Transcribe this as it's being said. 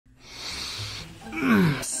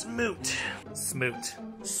Smoot. Smoot.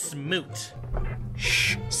 Smoot.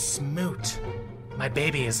 Shh, Smoot. My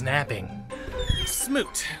baby is napping.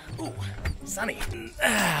 Smoot. Ooh, sunny.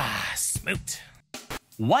 Smoot.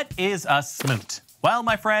 What is a smoot? Well,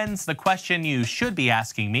 my friends, the question you should be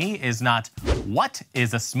asking me is not what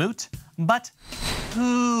is a smoot, but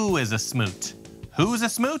who is a smoot? Who's a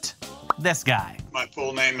smoot? This guy. My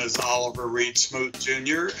full name is Oliver Reed Smoot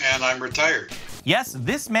Jr., and I'm retired. Yes,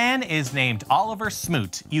 this man is named Oliver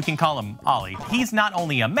Smoot. You can call him Ollie. He's not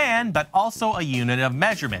only a man, but also a unit of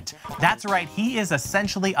measurement. That's right, he is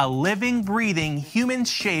essentially a living, breathing,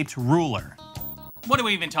 human-shaped ruler. What are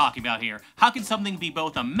we even talking about here? How can something be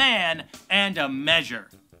both a man and a measure?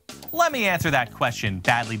 Let me answer that question,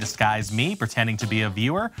 badly disguised me pretending to be a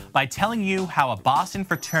viewer, by telling you how a Boston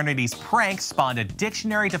fraternity's prank spawned a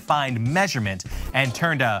dictionary-defined measurement and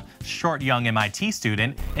turned a short young MIT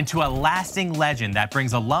student into a lasting legend that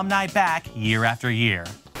brings alumni back year after year.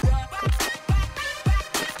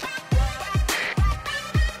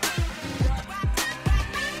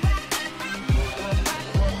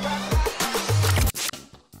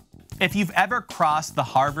 If you've ever crossed the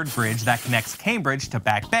Harvard Bridge that connects Cambridge to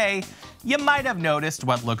Back Bay, you might have noticed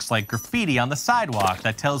what looks like graffiti on the sidewalk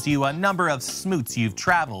that tells you a number of smoots you've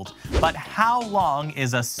traveled. But how long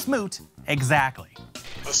is a smoot exactly?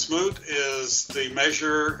 A smoot is the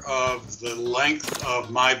measure of the length of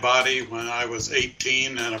my body when I was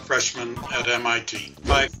 18 and a freshman at MIT.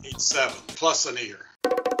 5'7", plus an ear.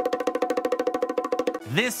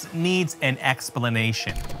 This needs an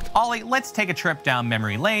explanation. Ollie, let's take a trip down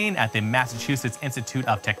memory lane at the Massachusetts Institute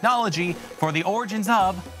of Technology for the origins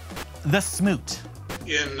of the smoot.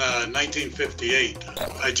 In 1958,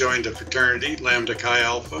 I joined a fraternity, Lambda Chi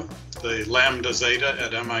Alpha, the Lambda Zeta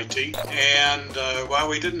at MIT. And while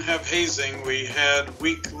we didn't have hazing, we had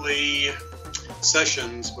weekly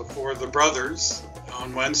sessions before the brothers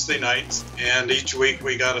on Wednesday nights. And each week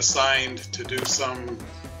we got assigned to do some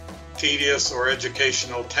tedious or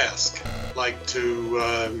educational task, like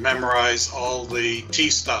to memorize all the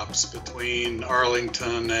T-stops between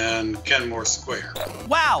Arlington and Kenmore Square.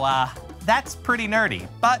 Wow, that's pretty nerdy,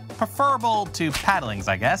 but preferable to paddlings,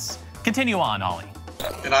 I guess. Continue on, Ollie.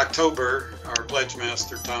 In October, our pledge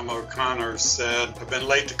master, Tom O'Connor, said, I've been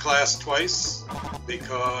late to class twice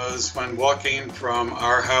because when walking from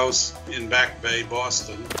our house in Back Bay,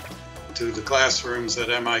 Boston, to the classrooms at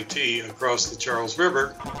MIT across the Charles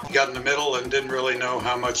River, he got in the middle and didn't really know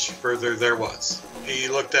how much further there was. He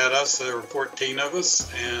looked at us, there were 14 of us,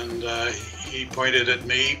 and he pointed at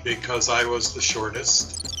me because I was the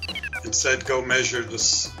shortest and said, go measure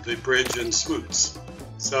the bridge in Smoots.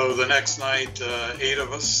 So the next night, 8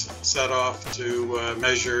 of us set off to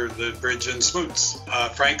measure the bridge in Smoots.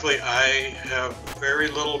 Frankly, I have very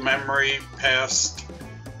little memory past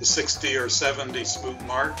the 60 or 70 smoot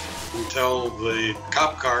mark until the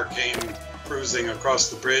cop car came cruising across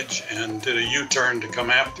the bridge and did a U-turn to come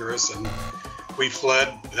after us, and we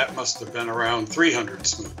fled. That must have been around 300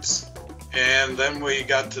 smoots. And then we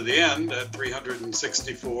got to the end at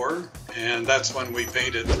 364, and that's when we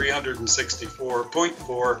painted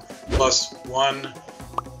 364.4 plus 1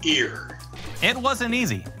 ear. It wasn't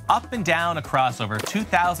easy. Up and down across over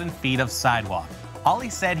 2,000 feet of sidewalk.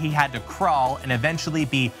 Ollie said he had to crawl and eventually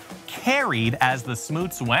be carried as the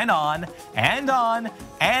smoots went on and on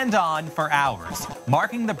and on for hours,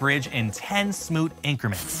 marking the bridge in 10 smoot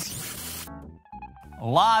increments. A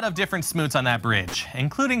lot of different smoots on that bridge,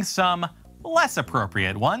 including some less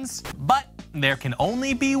appropriate ones, but there can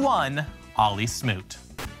only be one Ollie Smoot.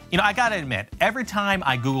 You know, I gotta admit, every time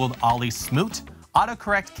I Googled Ollie Smoot,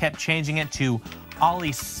 autocorrect kept changing it to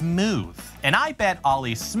Ollie Smooth, and I bet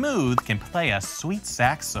Ollie Smooth can play a sweet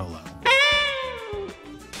sax solo.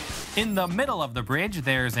 In the middle of the bridge,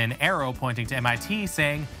 there's an arrow pointing to MIT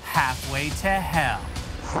saying, halfway to hell.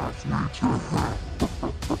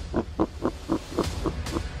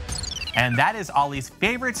 And that is Ollie's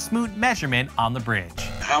favorite smoot measurement on the bridge.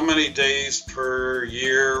 How many days per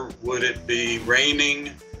year would it be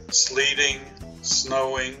raining, sleeting,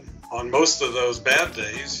 snowing? On most of those bad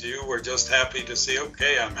days, you were just happy to see,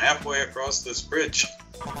 okay, I'm halfway across this bridge.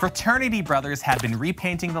 Fraternity brothers have been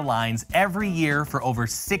repainting the lines every year for over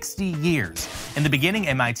 60 years. In the beginning,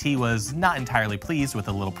 MIT was not entirely pleased with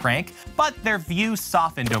the little prank, but their views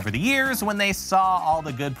softened over the years when they saw all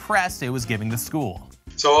the good press it was giving the school.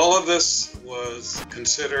 So all of this was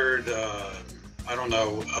considered, I don't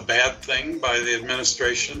know, a bad thing by the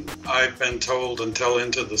administration. I've been told until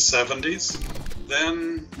into the 70s.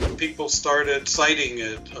 Then people started citing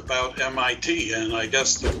it about MIT, and I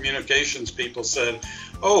guess the communications people said,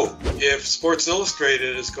 oh, if Sports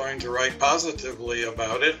Illustrated is going to write positively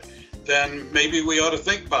about it, then maybe we ought to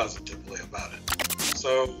think positively about it.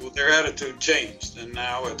 So their attitude changed, and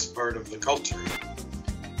now it's part of the culture.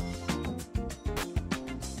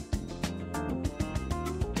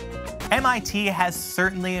 MIT has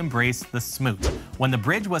certainly embraced the Smoot. When the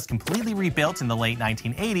bridge was completely rebuilt in the late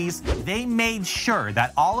 1980s, they made sure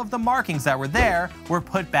that all of the markings that were there were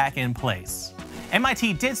put back in place.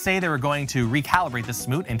 MIT did say they were going to recalibrate the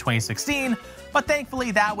Smoot in 2016, but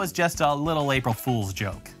thankfully that was just a little April Fool's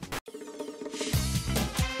joke.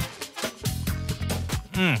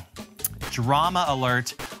 Drama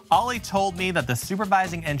alert. Ollie told me that the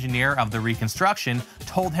supervising engineer of the reconstruction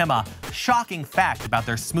told him a shocking fact about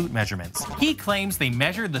their Smoot measurements. He claims they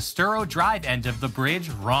measured the Sturo Drive end of the bridge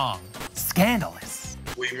wrong. Scandalous.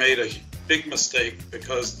 We made a big mistake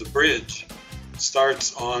because the bridge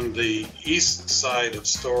starts on the east side of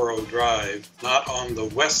Sturo Drive, not on the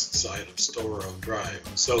west side of Sturo Drive.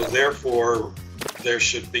 So therefore, there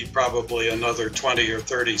should be probably another 20 or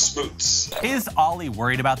 30 Smoots. Is Ollie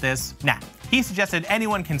worried about this? Nah. He suggested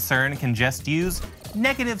anyone concerned can just use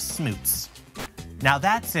negative Smoots. Now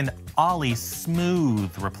that's an Ollie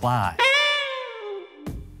smooth reply.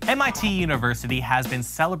 MIT University has been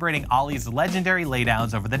celebrating Ollie's legendary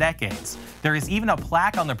laydowns over the decades. There is even a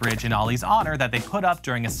plaque on the bridge in Ollie's honor that they put up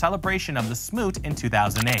during a celebration of the Smoot in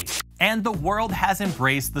 2008. And the world has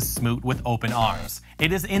embraced the Smoot with open arms.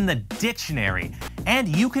 It is in the dictionary, and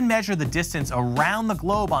you can measure the distance around the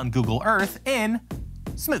globe on Google Earth in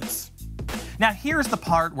Smoots. Now here's the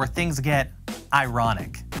part where things get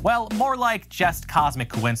ironic. Well, more like just cosmic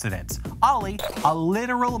coincidence. Ollie, a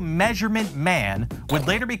literal measurement man, would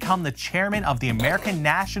later become the chairman of the American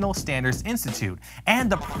National Standards Institute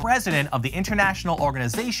and the president of the International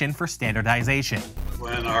Organization for Standardization.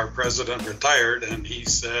 When our president retired and he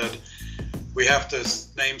said, we have to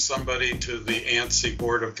name somebody to the ANSI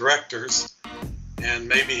board of directors, and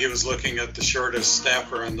maybe he was looking at the shortest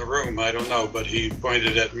staffer in the room, I don't know, but he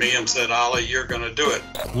pointed at me and said, Ollie, you're going to do it.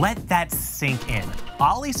 Let that sink in.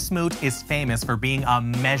 Ollie Smoot is famous for being a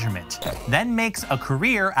measurement, then makes a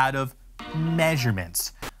career out of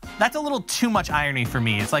measurements. That's a little too much irony for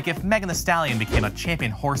me. It's like if Megan Thee Stallion became a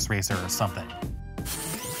champion horse racer or something.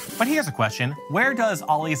 But here's a question. Where does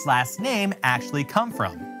Ollie's last name actually come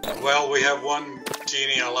from? Well, we have one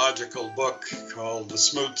genealogical book called The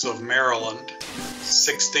Smoots of Maryland,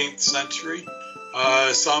 16th century.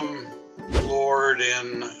 Some lord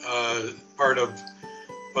in part of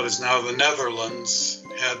what is now the Netherlands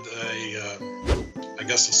had I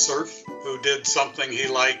guess a serf who did something he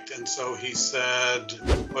liked, and so he said,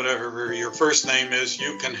 whatever your first name is,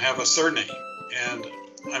 you can have a surname, and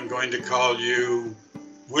I'm going to call you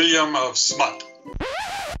William of Smut.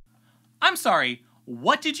 I'm sorry,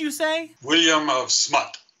 what did you say? William of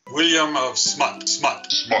Smut. William of Smut. Smut.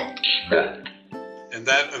 Smut. Smut. And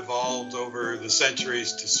that evolved over the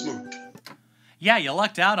centuries to Smoot. Yeah, you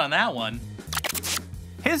lucked out on that one.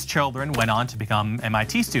 His children went on to become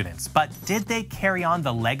MIT students, but did they carry on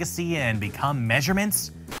the legacy and become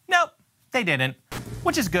measurements? Nope, they didn't.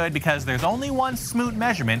 Which is good because there's only one Smoot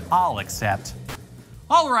measurement I'll accept.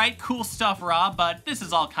 Alright, cool stuff, Rob, but this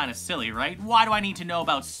is all kind of silly, right? Why do I need to know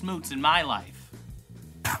about Smoots in my life?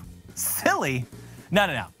 Silly?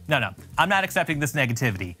 No. I'm not accepting this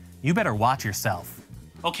negativity. You better watch yourself.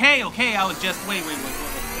 Okay, I was just, wait.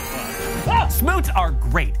 Smoots are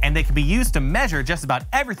great, and they can be used to measure just about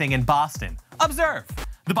everything in Boston. Observe!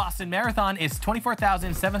 The Boston Marathon is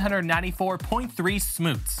 24,794.3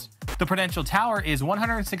 Smoots. The Prudential Tower is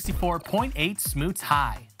 164.8 Smoots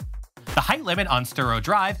high. The height limit on Sturo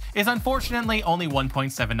Drive is unfortunately only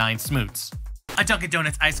 1.79 Smoots. A Dunkin'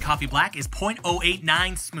 Donuts iced coffee black is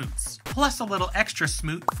 0.089 Smoots, plus a little extra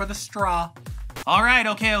Smoot for the straw. Alright,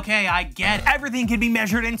 okay, I get it. Everything can be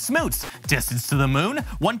measured in Smoots. Distance to the moon,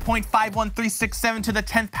 1.51367 to the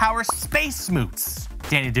 10th power space Smoots.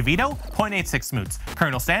 Danny DeVito, 0.86 Smoots.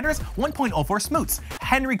 Colonel Sanders, 1.04 Smoots.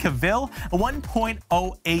 Henry Cavill,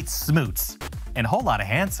 1.08 Smoots. And a whole lot of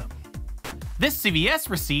handsome. This CVS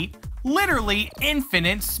receipt, literally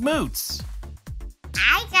infinite Smoots.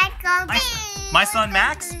 My son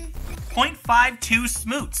Max, 0.52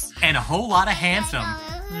 Smoots. And a whole lot of handsome.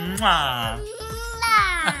 Mwah.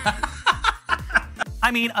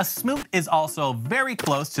 I mean, a Smoot is also very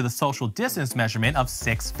close to the social distance measurement of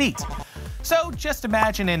 6 feet. So just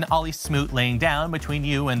imagine an Ollie Smoot laying down between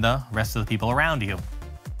you and the rest of the people around you.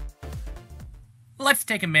 Let's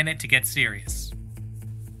take a minute to get serious.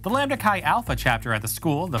 The Lambda Chi Alpha chapter at the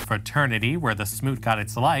school, the fraternity where the Smoot got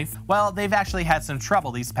its life, well, they've actually had some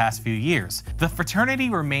trouble these past few years. The fraternity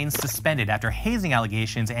remains suspended after hazing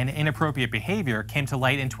allegations and inappropriate behavior came to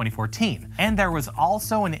light in 2014. And there was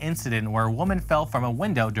also an incident where a woman fell from a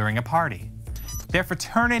window during a party. Their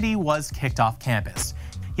fraternity was kicked off campus.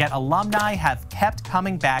 Yet alumni have kept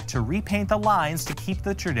coming back to repaint the lines to keep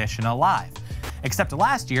the tradition alive. Except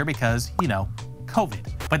last year because, you know, COVID.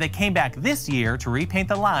 But they came back this year to repaint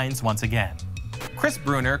the lines once again. Chris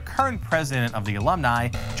Bruner, current president of the alumni,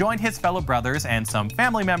 joined his fellow brothers and some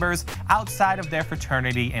family members outside of their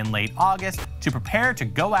fraternity in late August to prepare to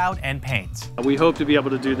go out and paint. We hope to be able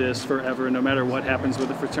to do this forever, no matter what happens with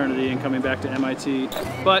the fraternity and coming back to MIT.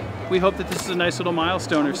 But we hope that this is a nice little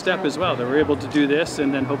milestone or step as well, that we're able to do this,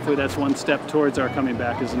 and then hopefully that's one step towards our coming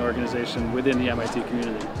back as an organization within the MIT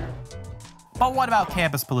community. But what about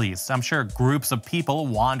campus police? I'm sure groups of people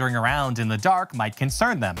wandering around in the dark might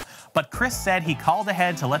concern them. But Chris said he called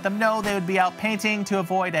ahead to let them know they would be out painting to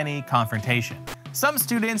avoid any confrontation. Some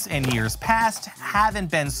students in years past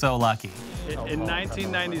haven't been so lucky. In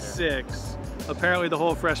 1996, apparently the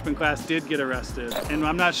whole freshman class did get arrested. And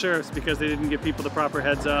I'm not sure if it's because they didn't give people the proper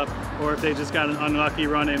heads up or if they just got an unlucky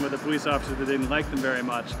run-in with a police officer that didn't like them very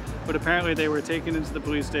much. But apparently they were taken into the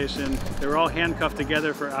police station. They were all handcuffed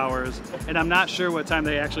together for hours. And I'm not sure what time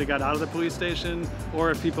they actually got out of the police station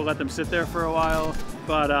or if people let them sit there for a while.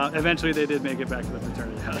 But eventually they did make it back to the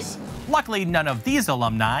fraternity house. Luckily, none of these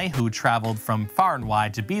alumni, who traveled from far and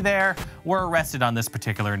wide to be there, were arrested on this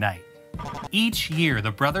particular night. Each year,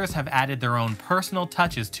 the brothers have added their own personal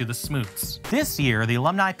touches to the Smoots. This year, the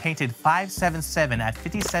alumni painted 577 at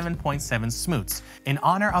 57.7 Smoots in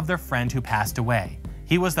honor of their friend who passed away.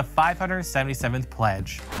 He was the 577th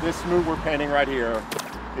pledge. This Smoot we're painting right here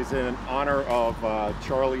is in honor of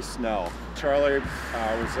Charlie Snell. Charlie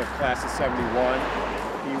was a class of 71.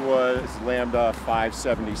 He was Lambda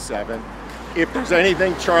 577. If there's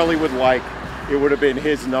anything Charlie would like, it would have been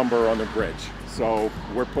his number on the bridge. So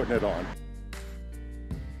we're putting it on.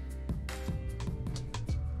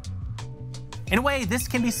 In a way, this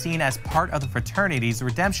can be seen as part of the fraternity's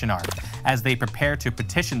redemption arc, as they prepare to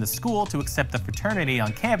petition the school to accept the fraternity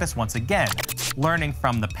on campus once again, learning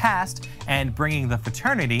from the past and bringing the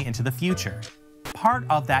fraternity into the future. Part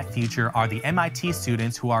of that future are the MIT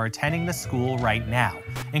students who are attending the school right now,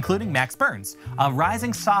 including Max Burns, a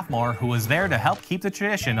rising sophomore who was there to help keep the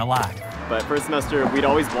tradition alive. But first semester, we'd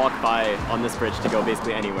always walk by on this bridge to go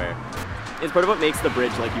basically anywhere. It's part of what makes the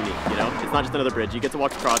bridge like unique, you know? It's not just another bridge. You get to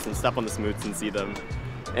walk across and step on the Smoots and see them.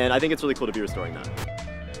 And I think it's really cool to be restoring that.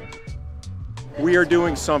 We are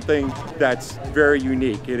doing something that's very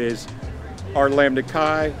unique. It is our Lambda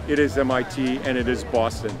Chi, it is MIT, and it is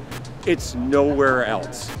Boston. It's nowhere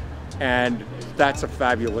else, and that's a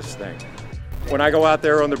fabulous thing. When I go out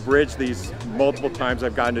there on the bridge, these multiple times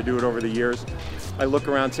I've gotten to do it over the years, I look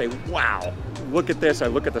around and say, wow, look at this. I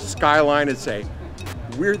look at the skyline and say,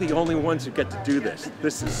 we're the only ones who get to do this.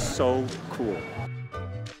 This is so cool.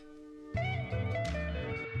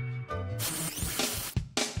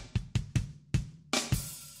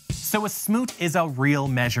 So a Smoot is a real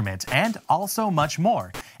measurement, and also much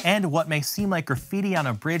more. And what may seem like graffiti on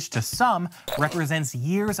a bridge to some represents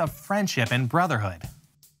years of friendship and brotherhood.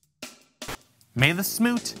 May the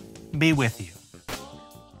Smoot be with you.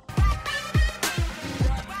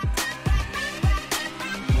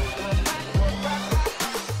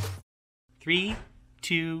 3,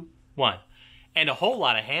 2, 1. And a whole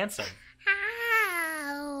lot of handsome.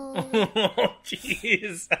 Ow. Oh,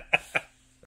 jeez.